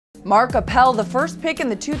Mark Appel, the first pick in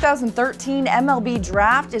the 2013 MLB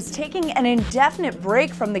draft, is taking an indefinite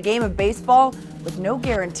break from the game of baseball with no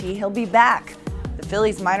guarantee he'll be back. The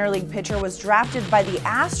Phillies minor league pitcher was drafted by the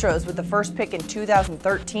Astros with the first pick in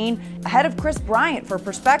 2013 ahead of Kris Bryant. For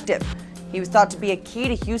perspective, he was thought to be a key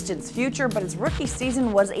to Houston's future, but his rookie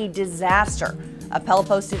season was a disaster. Appel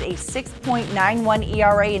posted a 6.91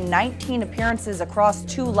 ERA in 19 appearances across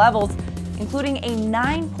two levels, including a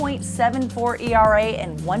 9.74 ERA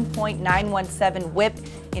and 1.917 WHIP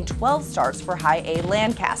in 12 starts for High A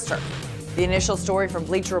Lancaster. The initial story from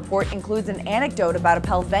Bleacher Report includes an anecdote about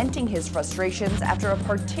Appel venting his frustrations after a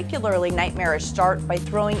particularly nightmarish start by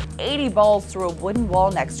throwing 80 balls through a wooden wall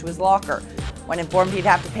next to his locker. When informed he'd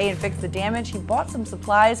have to pay and fix the damage, he bought some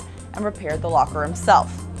supplies and repaired the locker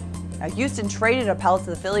himself. Now, Houston traded Appel to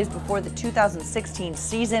the Phillies before the 2016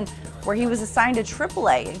 season, where he was assigned to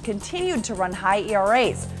AAA and continued to run high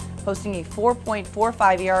ERAs, posting a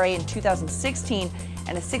 4.45 ERA in 2016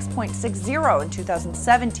 and a 6.60 in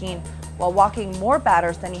 2017, while walking more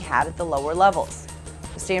batters than he had at the lower levels.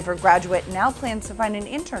 The Stanford graduate now plans to find an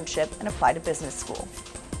internship and apply to business school.